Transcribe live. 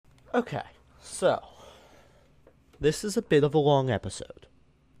Okay, so this is a bit of a long episode.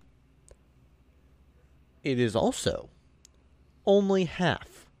 It is also only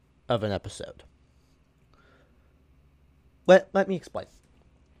half of an episode. Let me explain.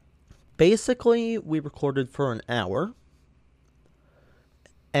 Basically, we recorded for an hour,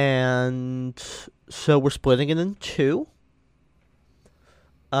 and so we're splitting it in two.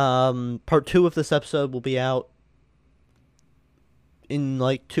 Part 2 of this episode will be out in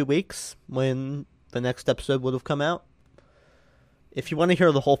like 2 weeks when the next episode would have come out. If you want to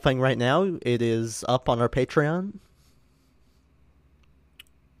hear the whole thing right now, it is up on our Patreon.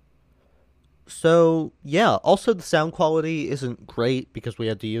 So, yeah, also the sound quality isn't great because we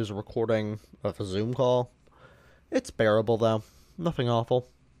had to use a recording of a Zoom call. It's bearable, though. Nothing awful.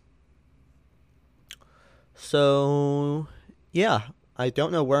 So, yeah, I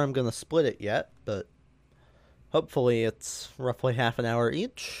don't know where I'm going to split it yet, but hopefully it's roughly half an hour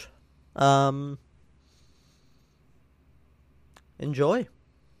each. Enjoy.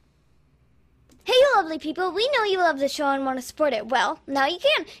 Hey, you lovely people, we know you love the show and want to support it. Well, now you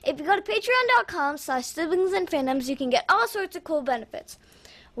can. If you go to patreon.com/siblingsandfandoms, you can get all sorts of cool benefits.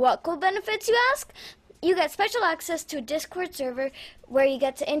 What cool benefits, you ask? You get special access to a Discord server where you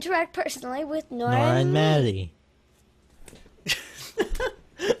get to interact personally with Nora and Maddie.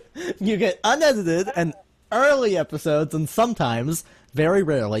 You get unedited and early episodes, and sometimes, very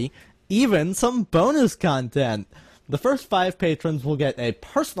rarely, even some bonus content. The first 5 patrons will get a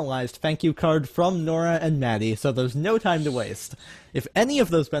personalized thank you card from Nora and Maddie, so there's no time to waste. If any of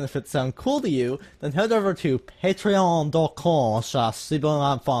those benefits sound cool to you, then head over to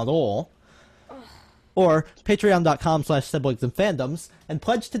patreon.com/siblingsandfandoms or patreon.com/siblingsandfandoms and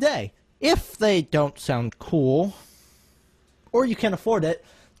pledge today. If they don't sound cool, or you can't afford it,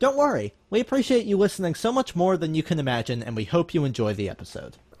 don't worry. We appreciate you listening so much more than you can imagine, and we hope you enjoy the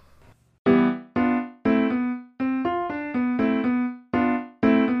episode.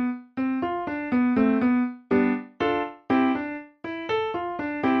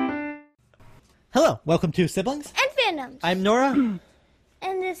 Hello, welcome to Siblings. And Fandoms. I'm Nora.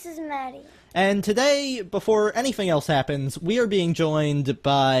 And this is Maddie. And today, before anything else happens, we are being joined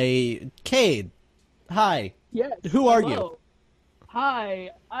by Cade. Hi. Yes. Who are hello. you?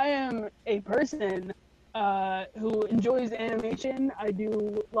 Hi, I am a person who enjoys animation. I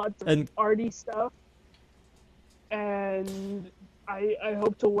do lots of arty stuff, and I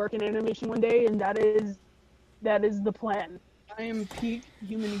hope to work in animation one day, and that is the plan. I am peak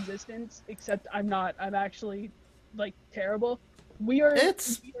human existence, except I'm not. I'm actually like terrible. We are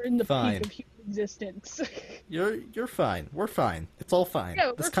in the fine. peak of human existence. You're fine. We're fine. It's all fine.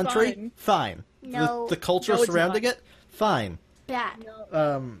 Yeah, this we're country, fine. No. The culture No, it's surrounding not. it, fine. Bad.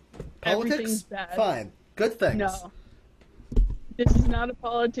 Politics, Everything's bad. fine. Good things. No. This is not a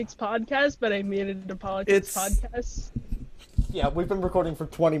politics podcast, but I made it a politics podcast. Yeah, we've been recording for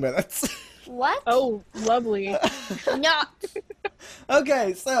 20 minutes. What? Oh, lovely. Not.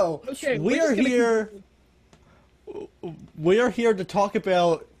 Okay, so Okay, we we're are just gonna here. We are here to talk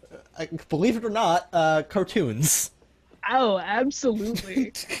about, believe it or not, cartoons. Oh,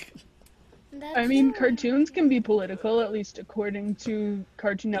 absolutely. That's I mean, it. cartoons can be political, at least according to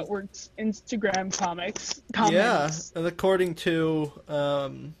Cartoon Network's Instagram comments. Yeah, and according to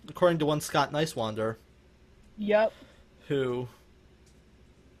one Scott Nicewander, Yep. who,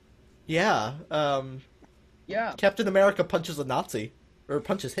 yeah, Yeah. Captain America punches a Nazi or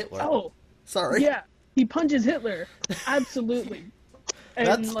punches Hitler. Oh, Sorry, yeah. He punches Hitler. Absolutely. And,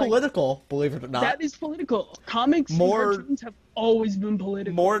 that's like, political. Believe it or not, that is political. Comics More- and cartoons have always been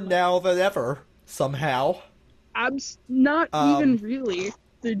political. more now than ever. Somehow, Not Um, even really.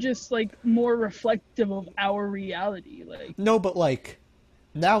 They're just like more reflective of our reality. Like, no, but like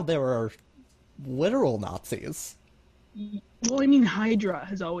now there are literal Nazis. well, I mean, Hydra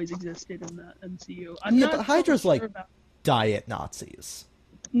has always existed in the MCU. I'm Yeah, not but Hydra's so like sure about... diet Nazis.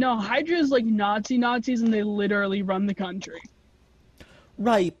 No, Hydra's like Nazis, and they literally run the country.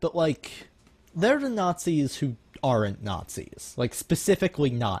 Right, but like they're the Nazis who aren't Nazis, like specifically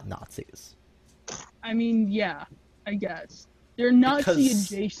not Nazis. I mean, yeah, I guess they're Nazi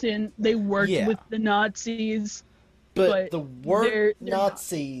Because- adjacent. They work Yeah. with the Nazis. But But the word they're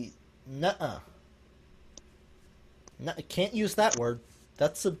Nazi, nuh-uh. No, I can't use that word.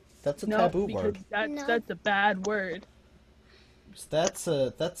 That's a No, taboo because word. No. that's a bad word. That's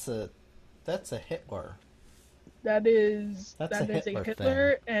a Hitler. That is That's a a Hitler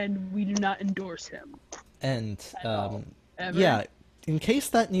Hitler, and we do not endorse him. And all. Ever. yeah, in case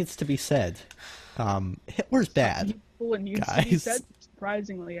that needs to be said, Hitler's bad. People, it needs to be guys. said,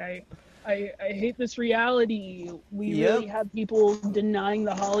 surprisingly, I hate this reality. We Yep. really have people denying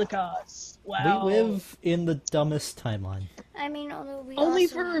the Holocaust. Wow. We live in the dumbest timeline. I mean, although we Only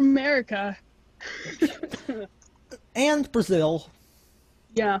also... for America. And Brazil.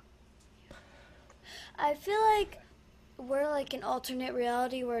 Yeah. I feel like we're like an alternate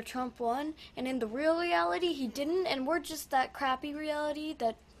reality where Trump won, and in the real reality he didn't, and we're just that crappy reality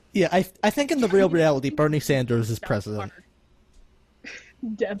that... Yeah, I think in the real reality, Bernie Sanders is president.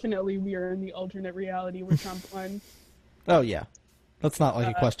 Definitely we are in the alternate reality where Trump won. Oh, yeah. That's not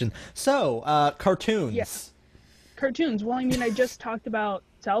like a question. So, cartoons. Yeah. Cartoons. Well, I mean, I just talked about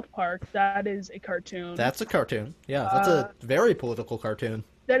South Park. That is a cartoon. That's a cartoon. Yeah, that's a very political cartoon.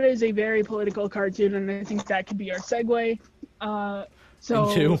 That is a very political cartoon, and I think that could be our segue.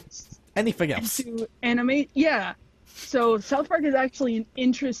 Into anything else. Into animate. Yeah. So South Park is actually an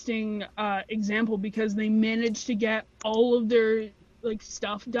interesting example because they managed to get all of their like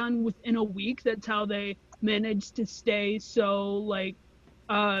stuff done within a week. That's how they managed to stay so like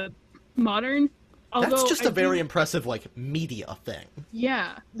modern. Although That's just a very impressive like media thing.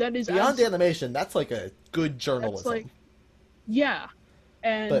 Yeah, that is beyond animation. That's like a good journalism. Like, yeah,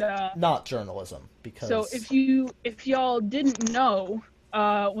 and but not journalism because. So if y'all didn't know,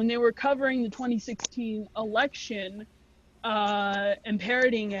 when they were covering the 2016 election and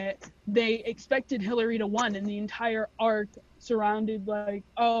parroting it, they expected Hillary to win, and the entire arc surrounded like,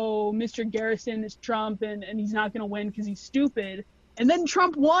 oh, Mr. Garrison is Trump, and he's not going to win because he's stupid. And then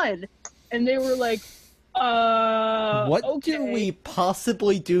Trump won, and they were like, what okay. do we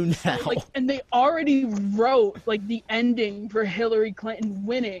possibly do now? So, like, and they already wrote like the ending for Hillary Clinton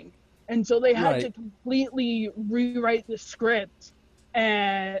winning, and so they had to completely rewrite the script,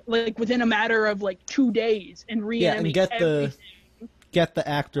 and like within a matter of like 2 days, and reanimate everything. Get the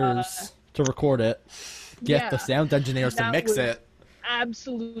actors to record it. Get the sound engineers to mix it.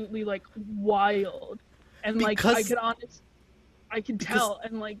 Absolutely like wild, and because, like I could tell,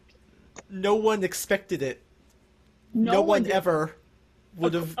 and like no one expected it. No one ever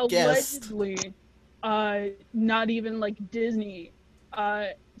would have guessed. Allegedly, not even like Disney.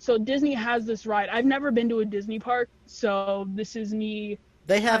 So Disney has this ride. I've never been to a Disney park, so this is me.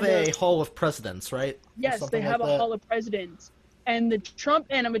 They have a Hall of Presidents, right? Yes, they have a Hall of Presidents. And the Trump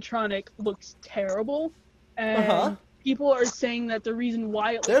animatronic looks terrible. And people are saying that the reason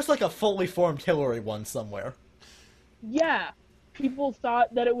why there's like a fully formed Hillary one somewhere. Yeah. People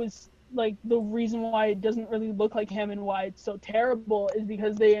thought that it was like the reason why it doesn't really look like him and why it's so terrible is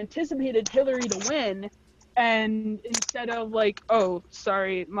because they anticipated Hillary to win, and instead of like, oh,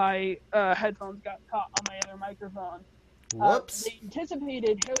 sorry, my headphones got caught on my other microphone. Whoops. They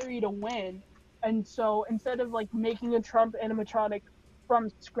anticipated Hillary to win, and so instead of like making a Trump animatronic from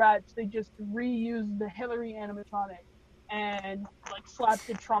scratch, they just reused the Hillary animatronic and like slapped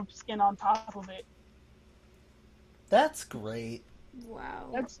the Trump skin on top of it. That's great. Wow.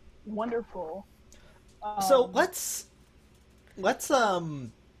 That's wonderful. So let's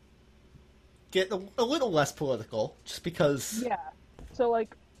get a little less political, just because. Yeah. So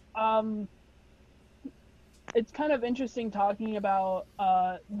like, it's kind of interesting talking about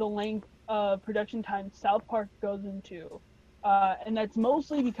the length of production time South Park goes into, and that's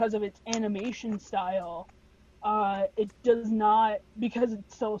mostly because of its animation style. It does not, because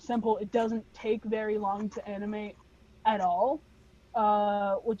it's so simple, it doesn't take very long to animate at all,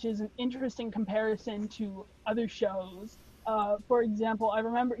 which is an interesting comparison to other shows. For example, I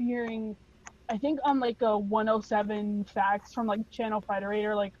remember hearing, I think on like a 107 Facts from like Channel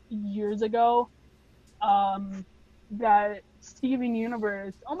Fighterator like years ago, that Steven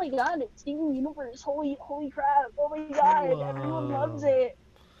Universe, oh my god, it's Steven Universe, holy crap, oh my god, Whoa. Everyone loves it.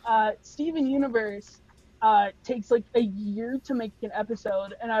 Steven Universe takes like a year to make an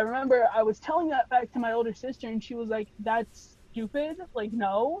episode, and I remember I was telling that back to my older sister, and she was like, that's stupid, like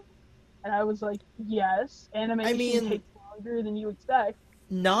no, and I was like, yes, animation takes longer than you expect.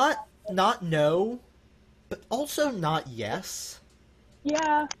 Not no, but also not yes.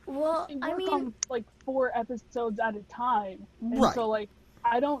 Yeah, well, I mean, on like 4 episodes at a time, and so like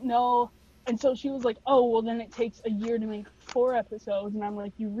I don't know, and so she was like, oh well, then it takes a year to make 4 episodes, and I'm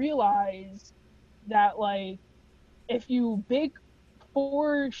like, you realize that like if you bake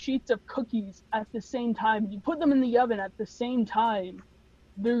 4 sheets of cookies at the same time, you put them in the oven at the same time,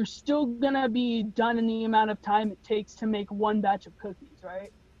 they're still gonna be done in the amount of time it takes to make 1 batch of cookies,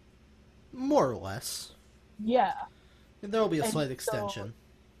 right? More or less. Yeah. And there will be a slight extension.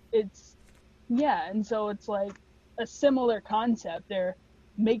 And so it's like a similar concept. They're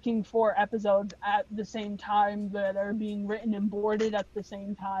making 4 episodes at the same time that are being written and boarded at the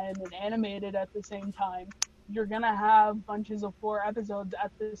same time and animated at the same time. you're gonna have bunches of 4 episodes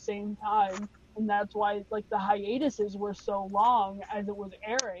at the same time, and that's why like the hiatuses were so long as it was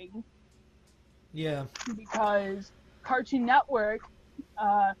airing. Yeah. Because Cartoon Network,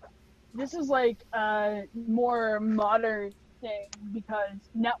 this is like a more modern thing because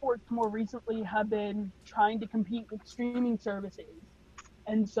networks more recently have been trying to compete with streaming services.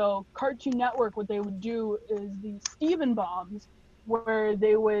 And so Cartoon Network, what they would do is the Steven Bombs, where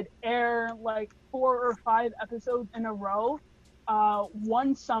they would air like 4 or 5 episodes in a row.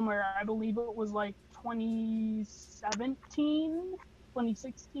 One summer, I believe it was like 2017,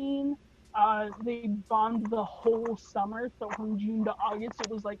 2016, they bombed the whole summer. So from June to August, it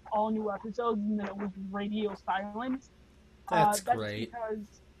was like all new episodes, and then it was radio silence. That's great.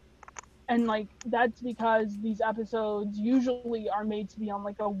 That's because these episodes usually are made to be on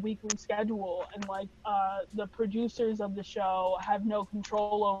like a weekly schedule, and like the producers of the show have no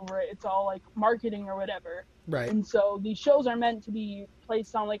control over it. It's all like marketing or whatever. Right. And so these shows are meant to be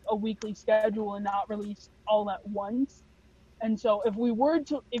placed on like a weekly schedule and not released all at once. And so if you were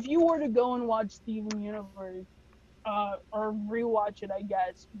to go and watch Steven Universe, or rewatch it, I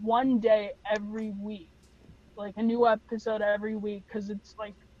guess, one day every week, like a new episode every week, because it's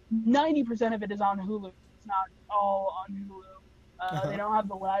like 90% of it is on Hulu. It's not all on Hulu. They don't have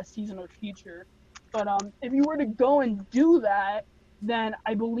the last season or feature. But if you were to go and do that, then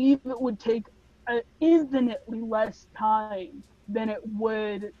I believe it would take infinitely less time than it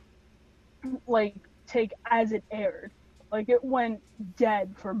would like take as it aired. Like it went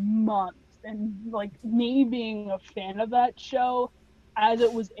dead for months, and like me being a fan of that show as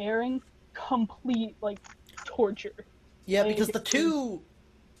it was airing, complete like torture. Yeah, like, because the two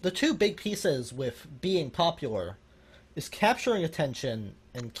big pieces with being popular is capturing attention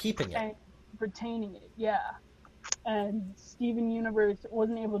and keeping it. And retaining it, yeah. And Steven Universe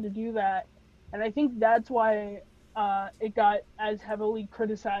wasn't able to do that. And I think that's why it got as heavily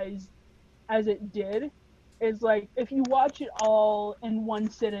criticized as it did. Is like, if you watch it all in one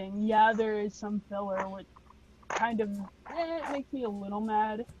sitting, yeah, there is some filler, which kind of makes me a little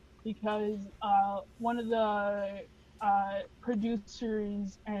mad, because one of the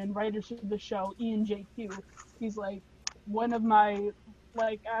producers and writers of the show, Ian JQ, he's like one of my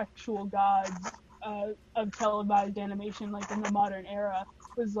like actual gods of televised animation, like in the modern era.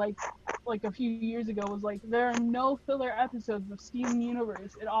 Was like a few years ago, was like, there are no filler episodes of Steven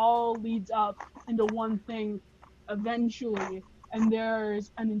Universe. It all leads up into one thing eventually, and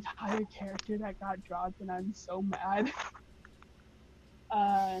there's an entire character that got dropped, and I'm so mad.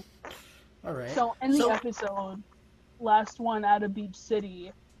 All right. So in the episode, last one out of Beach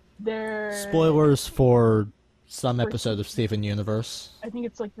City, there... Spoilers for some episode of Steven Universe. I think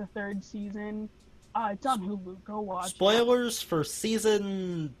it's like the 3rd season. It's on Hulu. Go watch Spoilers for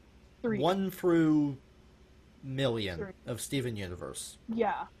season 3. 1 through million of Steven Universe.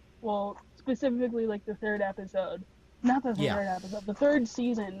 Yeah. Well, specifically like the 3rd episode. Not the 3rd episode. The 3rd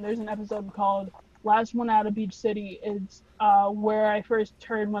season, there's an episode called Last One Out of Beach City. It's where I first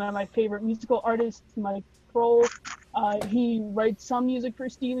heard one of my favorite musical artists, Mike Kroll. He writes some music for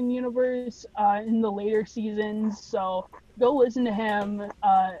Steven Universe in the later seasons, so go listen to him.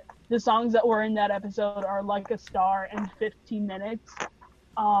 The songs that were in that episode are Like a Star and 15 Minutes.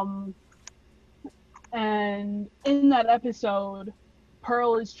 And in that episode,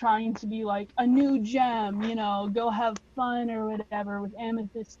 Pearl is trying to be like a new gem, you know, go have fun or whatever with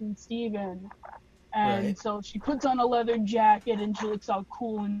Amethyst and Steven. And so she puts on a leather jacket and she looks all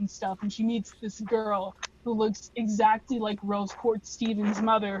cool and stuff. And she meets this girl who looks exactly like Rose Quartz Steven's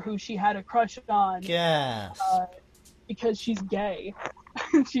mother, who she had a crush on. Yes. Because she's gay.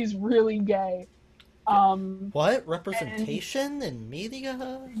 She's really gay. What? Representation in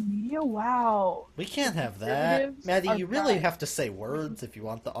media? Media? Wow. We can't have that. Maddie, you really have to say words if you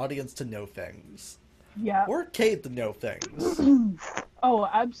want the audience to know things. Yeah. Or Kate to know things. Oh,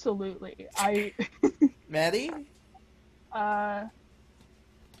 absolutely. Maddie?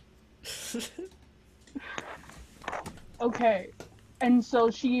 Okay. And so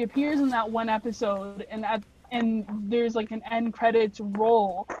she appears in that one episode, and there's like an end credits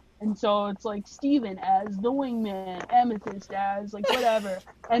roll, and so it's like Steven as the wingman, Amethyst as like whatever,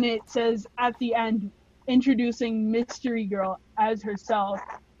 and it says at the end, introducing Mystery Girl as herself,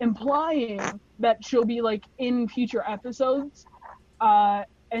 implying that she'll be like in future episodes,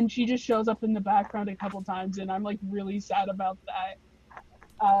 and she just shows up in the background a couple times, and I'm like really sad about that.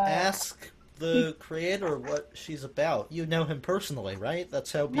 Ask the creator what she's about. You know him personally, right?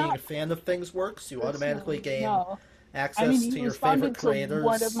 That's how being a fan of things works. You automatically gain access to your favorite creators'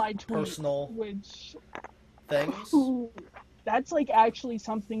 one of my personal things. that's like actually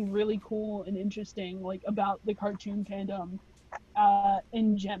something really cool and interesting like about the cartoon fandom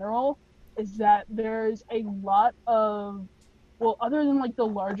in general, is that there's a lot of, well, other than like the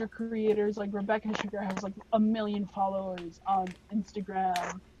larger creators, like Rebecca Sugar has like 1 million followers on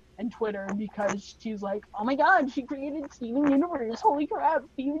Instagram and Twitter because she's like, oh my god, she created Steven Universe. Holy crap,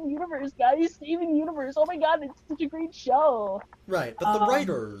 Steven Universe, guys, Steven Universe. Oh my god, it's such a great show. Right, but the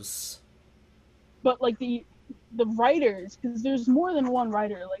writers. But like the writers, because there's more than one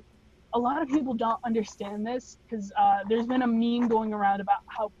writer. Like a lot of people don't understand this because there's been a meme going around about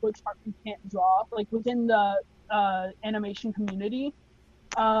how Butch Hartman can't draw, like within the animation community.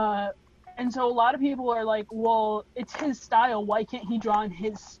 And so a lot of people are like, well, it's his style. Why can't he draw in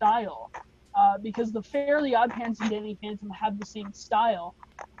his style? Because the Fairly Odd Parents and Danny Phantom have the same style,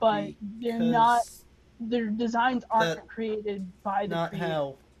 but they're not. Their designs aren't created by the not creator.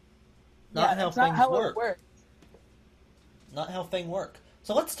 how. Yeah, Not how it's not things how work. it works. Not how things work.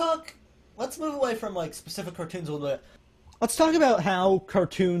 So let's move away from like specific cartoons a little bit. Let's talk about how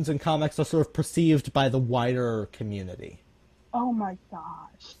cartoons and comics are sort of perceived by the wider community. Oh my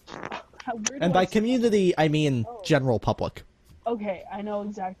gosh. Where do And by I community, I mean general public. Okay, I know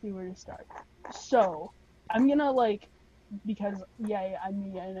exactly where to start. So, I'm gonna because I'm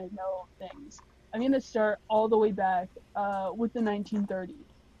media and I know things. I'm gonna start all the way back with the 1930s.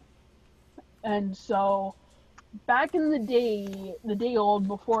 And so, back in the day old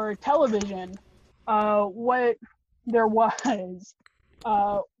before television, what there was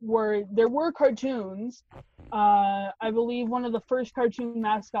there were cartoons. I believe one of the first cartoon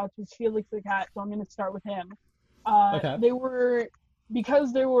mascots was Felix the Cat, so I'm going to start with him. Okay.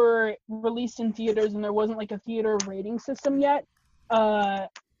 Because they were released in theaters and there wasn't like a theater rating system yet,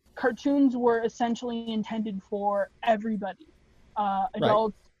 cartoons were essentially intended for everybody.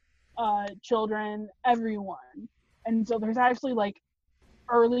 Adults, children, everyone. And so there's actually like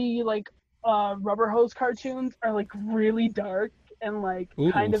early Rubber Hose cartoons are like really dark and like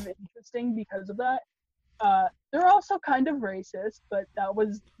kind of interesting because of that. They're also kind of racist, but that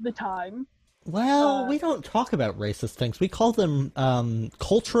was the time. Well, we don't talk about racist things. We call them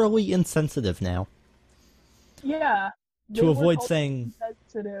culturally insensitive now. Yeah. To avoid saying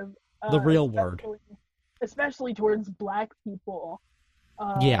insensitive, the real word. Especially towards black people.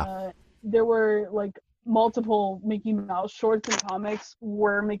 Yeah. There were like multiple Mickey Mouse shorts and comics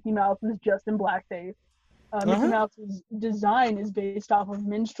where Mickey Mouse is just in blackface. Mickey Mouse's design is based off of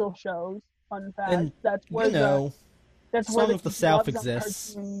minstrel shows. Fun fact. And, that's where that's where Song of the South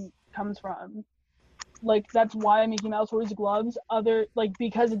exists. Comes from. Like that's why Mickey Mouse wears gloves.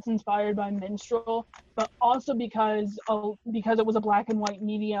 Because it's inspired by minstrel, but also because it was a black and white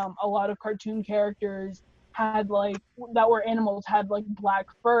medium. A lot of cartoon characters that were animals had like black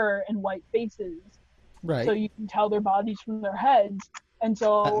fur and white faces. Right. So you can tell their bodies from their heads. And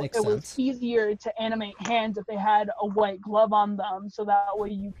so it was sense. easier to animate hands if they had a white glove on them, so that way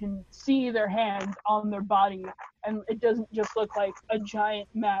you can see their hands on their body, and it doesn't just look like a giant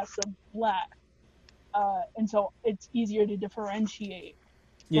mass of black. And so it's easier to differentiate.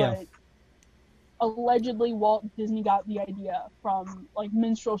 Yeah. But allegedly, Walt Disney got the idea from like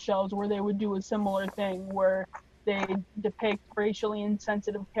minstrel shows where they would do a similar thing where they depict racially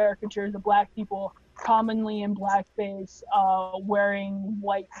insensitive caricatures of black people, commonly in blackface, wearing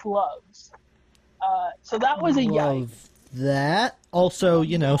white gloves. So that was a yikes. That. Also,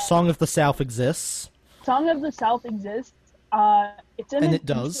 Song of the South exists. Song of the South exists. It's in it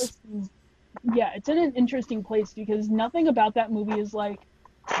does. Yeah, it's in an interesting place because nothing about that movie is like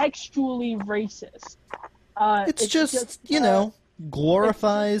textually racist. It's just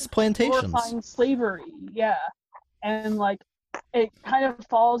glorifies plantations. Glorifying slavery, yeah. And like it kind of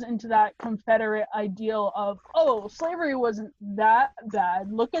falls into that Confederate ideal of, oh, slavery wasn't that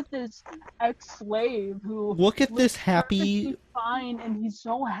bad. Look at this ex-slave who look at this happy fine, and he's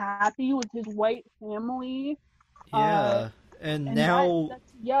so happy with his white family. Yeah. And now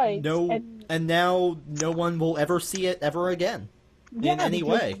now no one will ever see it ever again. In any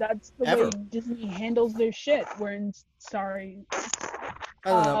way. That's the way Disney handles their shit. I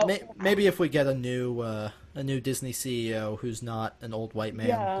don't know. Maybe if we get a new Disney CEO who's not an old white man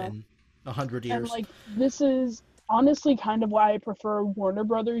in 100 years. And like this is honestly kind of why I prefer Warner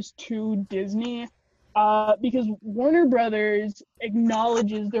Brothers to Disney, because Warner Brothers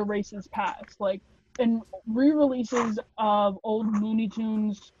acknowledges their racist past. Like in re-releases of old Looney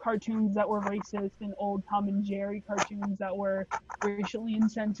Tunes cartoons that were racist and old Tom and Jerry cartoons that were racially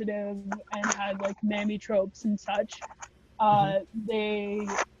insensitive and had like mammy tropes and such. They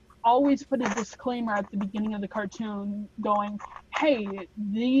always put a disclaimer at the beginning of the cartoon going, hey,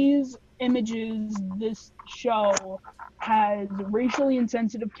 these images, this show has racially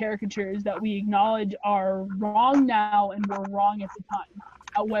insensitive caricatures that we acknowledge are wrong now and were wrong at the time.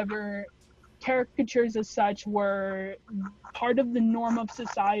 However, caricatures as such were part of the norm of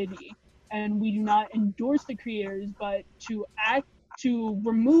society, and we do not endorse the creators, but to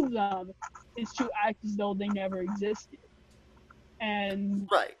remove them is to act as though they never existed. And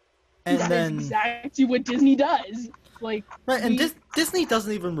Right. And that then is exactly what Disney does. Like, right, and Disney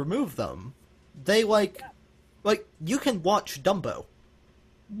doesn't even remove them. They like you can watch Dumbo.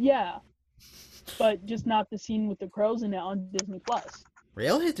 yeah, but just not the scene with the crows in it on Disney Plus.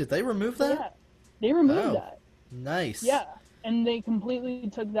 Really? Did they remove that? Yeah, they removed Oh. that. Nice. Yeah, and they completely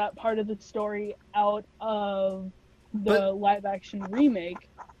took that part of the story out of the But- live-action remake.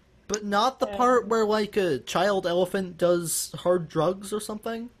 But not the part where like a child elephant does hard drugs or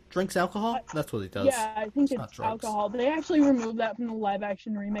something? Drinks alcohol? That's what he does. Yeah, I think not it's drugs. alcohol. They actually removed that from the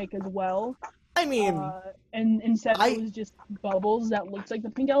live-action remake as well. I mean, And instead I- it was just Bubbles that looks like the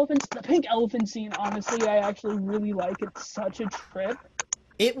pink elephant. The pink elephant scene, honestly, I actually really like. It's such a trip.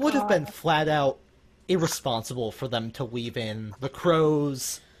 it would have been flat out irresponsible for them to leave in the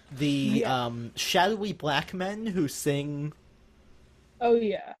crows, the Yeah. shadowy black men who sing. Oh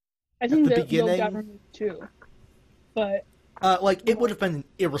yeah, I think the that those got beginning- removed too. But It would have been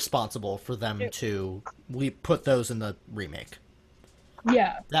irresponsible for them to put those in the remake.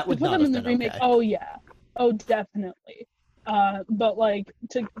 yeah, That would to put not them in have the been remake. okay. Oh yeah, oh definitely. But like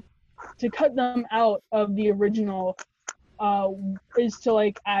to cut them out of the original is to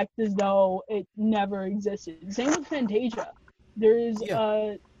like act as though it never existed. Same with Fantasia. There is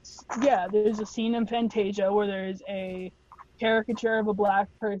there's a scene in Fantasia where there's a caricature of a black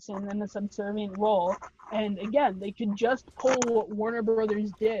person in a subservient role, and again, they could just pull what Warner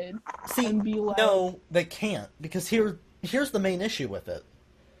Brothers did See, and be like, no, they can't, because here's the main issue with it,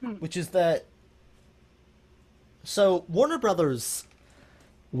 which is that. So Warner Brothers.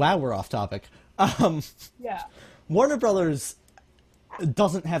 Wow, we're off topic. yeah, Warner Brothers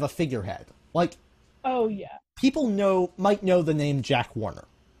doesn't have a figurehead. Like, oh yeah, people might know the name Jack Warner,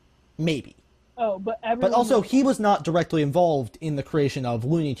 maybe, oh, but everyone. but also knows- he was not directly involved in the creation of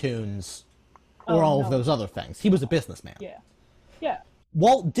Looney Tunes or Oh, all of no. those other things. He was a businessman. yeah,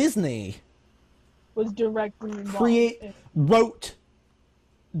 Walt Disney was directly involved.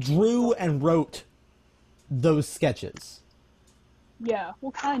 drew and wrote those sketches. Yeah,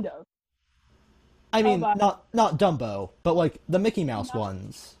 well, kind of. I mean, about- not Dumbo, but like the Mickey Mouse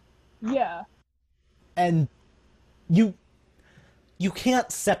ones. Yeah, And you can't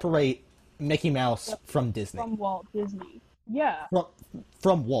separate Mickey Mouse from Disney. from Walt Disney. Yeah.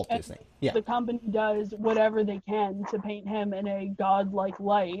 From Walt And Disney. Yeah. The company does whatever they can to paint him in a godlike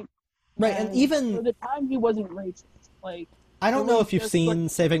light. Right, and even for the time he wasn't racist. Like, I don't it know was if you've just seen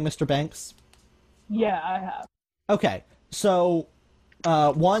like- Saving Mr. Banks. yeah, I have. Okay. So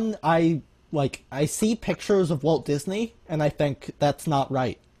one I see pictures of Walt Disney and I think that's not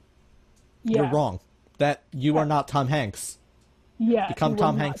right. Yeah. You're wrong. That you are not Tom Hanks. Yeah. Become he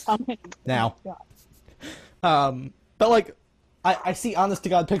Tom was not Hanks Tom Hanks. now. Oh my God. But like I see honest to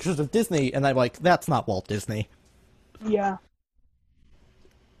God pictures of Disney and I'm like, that's not Walt Disney. Yeah.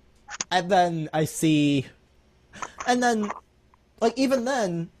 And then I see like even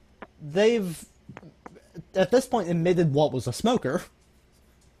then they've at this point admitted Walt was a smoker.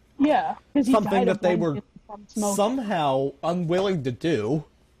 Yeah. 'Cause he Something died that of they lung were cancer from smoking. somehow unwilling to do.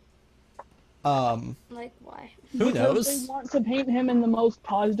 Like, why? Who Because knows? They want to paint him in the most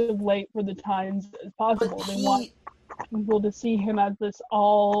positive light for the times as possible. But They want people to see him as this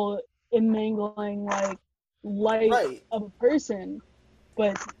all immingling like light Right. of a person,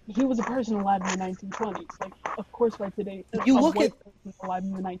 but he was a person alive in the 1920s. Like, of course, by today, You a look white at- person alive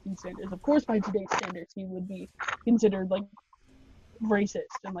in the 19th standards. Of course, by today's standards, he would be considered like racist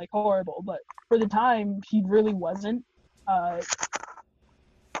and like horrible. But for the time, he really wasn't. Yeah,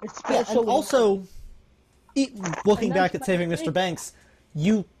 Especially and also, looking And back that's at Saving my Mr. thing. Banks,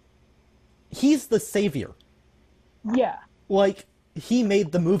 he's the savior. yeah, Like, he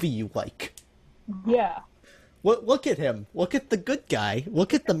made the movie you like. yeah. Look at him. Look at the good guy.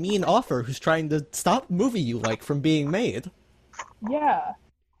 Look at the mean offer who's trying to stop the movie you like from being made. Yeah.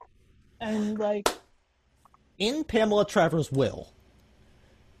 And like, In Pamela Travers' will,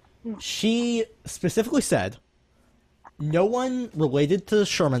 she specifically said, no one related to the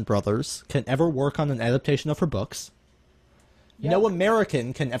Sherman Brothers can ever work on an adaptation of her books. No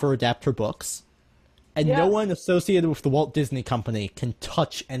American can ever adapt her books. And no Yeah. one associated with the Walt Disney Company can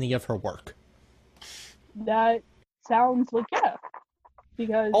touch any of her work. that sounds like, yeah.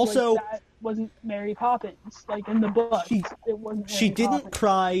 because Also, like, that wasn't Mary Poppins. Like in the books, it wasn't. She Mary didn't Poppins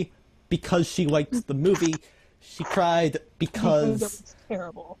cry because she liked the movie. She cried because it was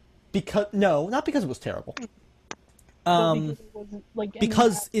terrible. No, not because it was terrible. But because it wasn't like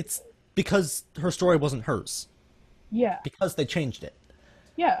Because her story wasn't hers. yeah, Because they changed it.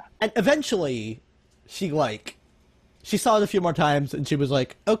 yeah, And eventually, she saw it a few more times, and she was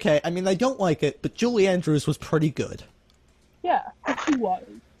like, okay, I mean, I don't like it, but Julie Andrews was pretty good. yeah. She was.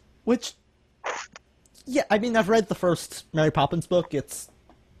 Which, yeah, I mean, I've read the first Mary Poppins book. It's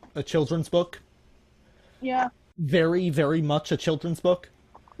a children's book. Yeah, Very, very much a children's book.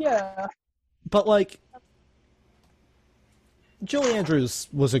 yeah. But, like, Julie Andrews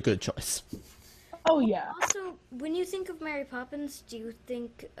was a good choice. Oh yeah. Also, when you think of Mary Poppins, do you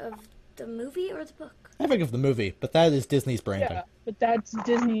think of the movie or the book? I think of the movie, but that is Disney's branding. Yeah, but that's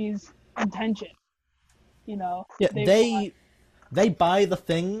Disney's intention. You know. Yeah, they buy the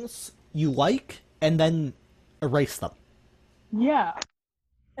things you like and then erase them. Yeah,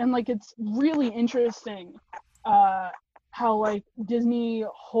 and like it's really interesting, how like Disney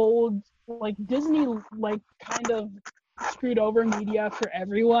kind of screwed over media for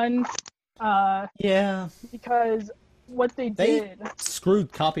everyone. Yeah, Because what they they did,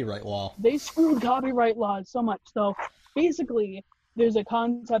 screwed copyright law. they screwed copyright laws so much. So basically, there's a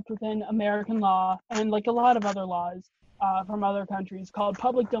concept within American law and like a lot of other laws from other countries called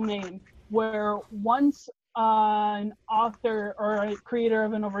public domain, where once an author or a creator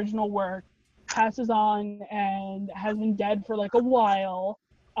of an original work passes on and has been dead for like a while,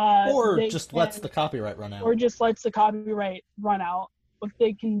 Or they just can- lets the copyright run out. or just lets the copyright run out. What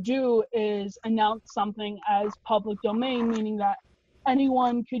they can do is announce something as public domain, meaning that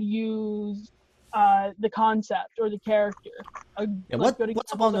anyone could use the concept or the character.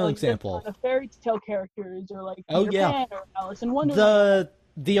 What's a well-known example? The fairy tale characters, or like Oh, Peter yeah. Pan or Alice in Wonderland.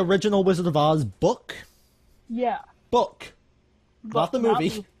 The original Wizard of Oz book? Yeah, Book. Not the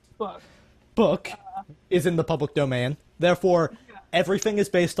movie. book. Book is in the public domain. Therefore, everything is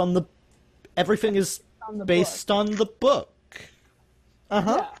based on the... Everything is On the based on the book.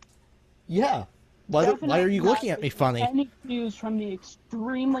 Uh-huh. Yeah. Yeah. Why are Definitely you not looking at me taking funny? Any cues from the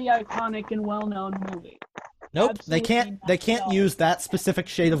extremely iconic and well-known movie? Nope, Absolutely they not can't at all. use that specific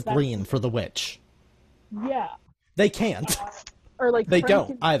shade of green for the witch. Yeah, They can't. or like They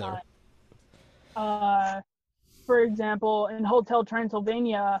don't either. For example, in Hotel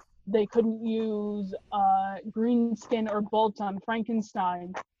Transylvania, they couldn't use green skin or bolts on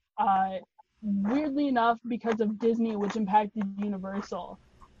Frankenstein. Weirdly enough, because of Disney, which impacted Universal.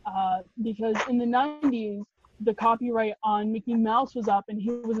 Because in the 90s, the copyright on Mickey Mouse was up and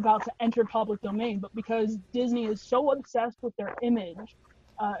he was about to enter public domain. But because Disney is so obsessed with their image,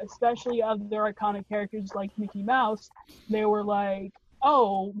 especially of their iconic characters like Mickey Mouse, they were like,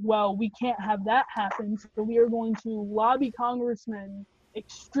 oh, well, we can't have that happen, so we are going to lobby congressmen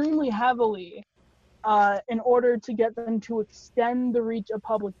extremely heavily in order to get them to extend the reach of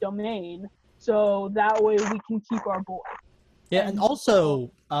public domain, so that way we can keep our boy. Yeah, and also,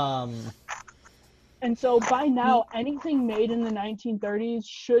 And so by now, anything made in the 1930s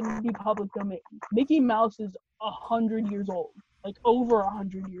should be public domain. Mickey Mouse is 100 years old, like over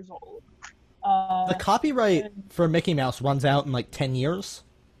 100 years old. the copyright for Mickey Mouse runs out in like 10 years.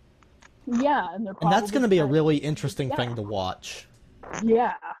 Yeah, and they're And that's going to be a probably- really interesting thing to watch.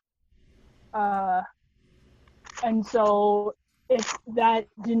 Yeah. And so if that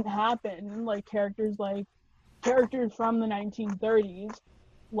didn't happen, like characters from the 1930s,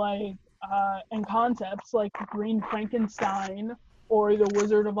 like and concepts like Green Frankenstein or the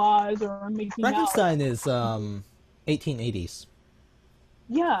Wizard of Oz or Mickey Mouse. Frankenstein is 1880s.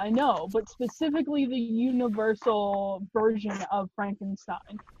 Yeah, I know, but specifically the universal version of Frankenstein.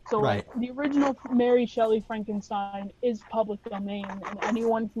 So like, Right. the original Mary Shelley Frankenstein is public domain, and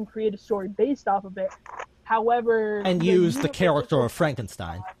anyone can create a story based off of it. However, And use the character of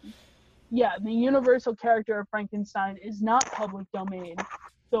Frankenstein. Yeah, the universal character of Frankenstein is not public domain.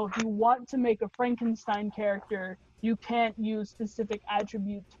 So if you want to make a Frankenstein character, you can't use specific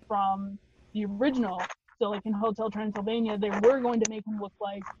attributes from the original. So like in Hotel Transylvania, they were going to make him look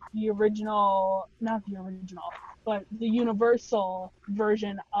like the original, not the original, but the universal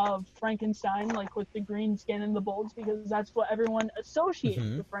version of Frankenstein, like with the green skin and the bolts, because that's what everyone associates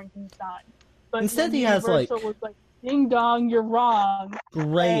Mhm. with Frankenstein. But Instead then he has, like, Universal was like, ding dong, you're wrong.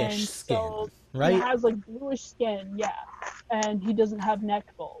 Grayish And skin, so right? He has like bluish skin, yeah, and he doesn't have neck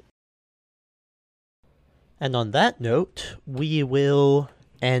bulb. And on that note, we will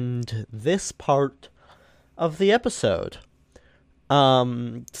end this part of the episode.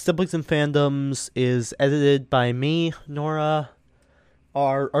 Siblings and Fandoms is edited by me, Nora,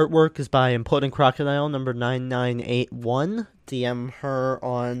 Our artwork is by Imploding Crocodile number 9981. DM her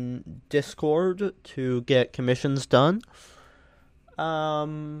on Discord to get commissions done.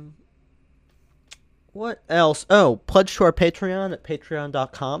 What else? Oh, pledge to our Patreon at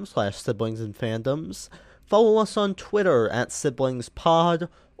patreon.com/siblingsandfandoms. Follow us on Twitter at siblingspod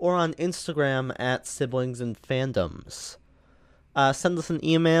or on Instagram at siblingsandfandoms. Send us an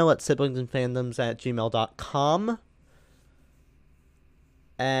email at siblingsandfandoms@gmail.com.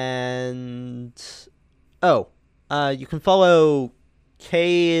 And you can follow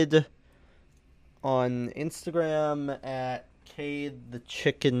Cade on Instagram at Cade the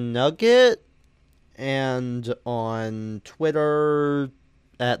Chicken Nugget, and on Twitter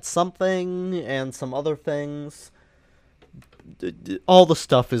at something and some other things. All the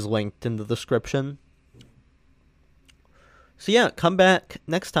stuff is linked in the description. So yeah, come back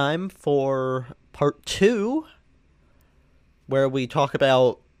next time for part 2, where we talk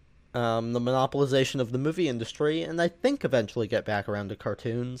about the monopolization of the movie industry, and I think eventually get back around to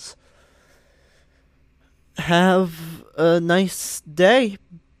cartoons. Have a nice day.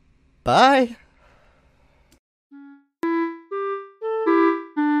 Bye.